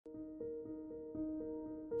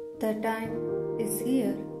The time is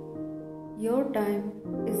here. Your time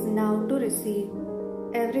is now to receive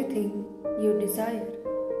everything you desire.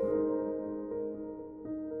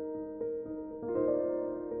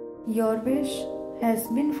 Your wish has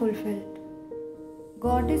been fulfilled.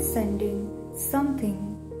 God is sending something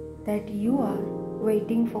that you are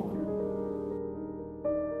waiting for.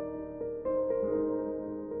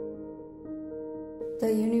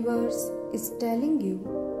 The universe is telling you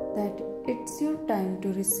that it's your time to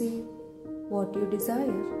receive what you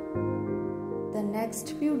desire. The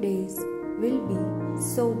next few days will be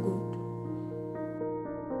so good.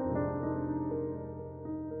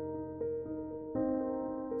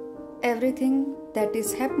 Everything that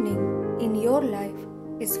is happening in your life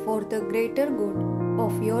is for the greater good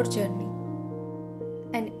of your journey,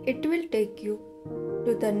 and it will take you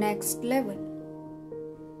to the next level.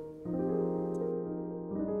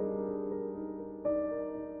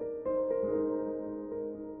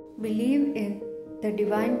 Believe in the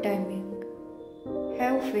divine timing.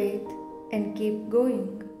 Have faith and keep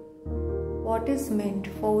going. What is meant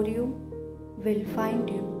for you will find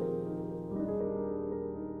you.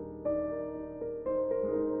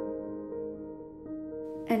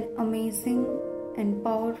 An amazing and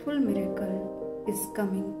powerful miracle is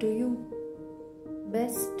coming to you.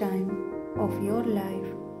 Best time of your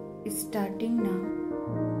life is starting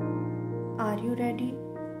now. Are you ready?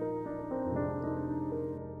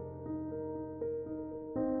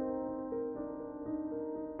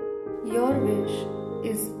 Your wish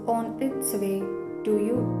is on its way to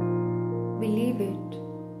you. Believe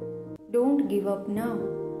it. Don't give up now,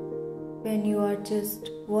 when you are just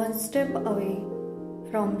one step away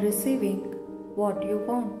from receiving what you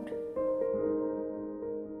want.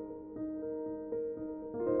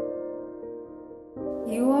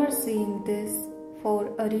 You are seeing this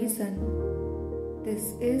for a reason.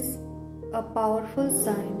 This is a powerful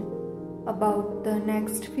sign about the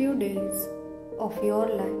next few days of your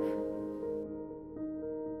life.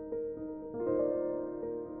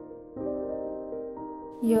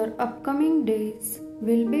 Your upcoming days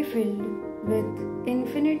will be filled with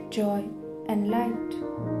infinite joy and light.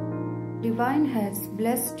 Divine has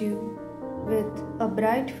blessed you with a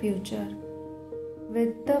bright future,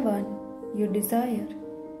 with the one you desire.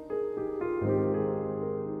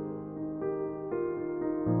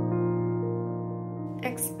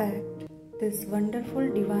 Expect this wonderful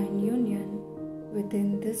divine union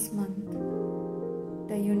within this month.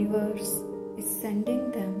 The universe is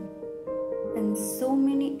sending them and so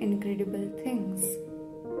many incredible things.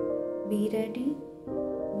 Be ready,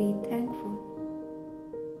 be thankful.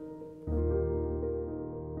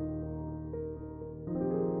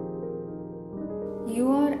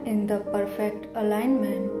 You are in the perfect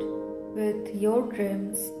alignment with your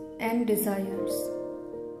dreams and desires.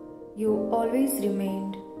 You always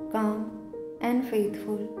remained calm and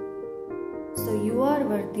faithful, so you are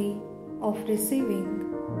worthy of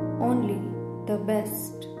receiving only the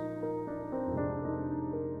best.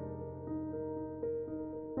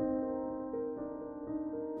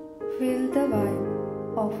 Feel the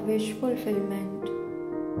vibe of wish fulfillment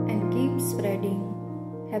and keep spreading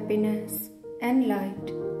happiness and light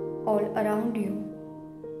all around you.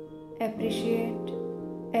 Appreciate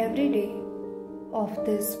every day of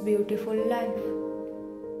this beautiful life.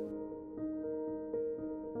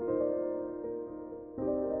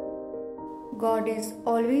 God is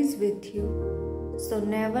always with you, so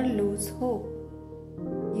never lose hope.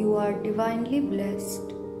 You are divinely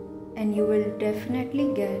blessed, and you will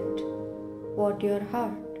definitely get what your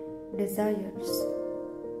heart desires.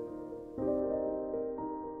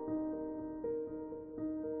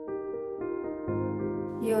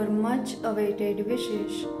 Your much awaited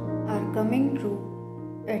wishes are coming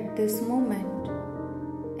true at this moment,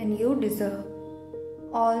 and you deserve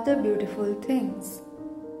all the beautiful things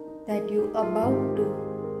that you are about to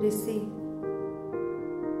receive.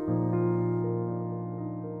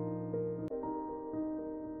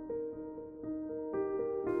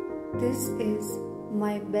 This is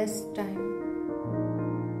my best time.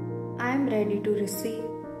 I am ready to receive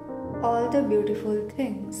all the beautiful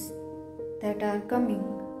things that are coming.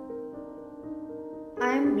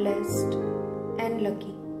 I am blessed and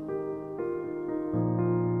lucky.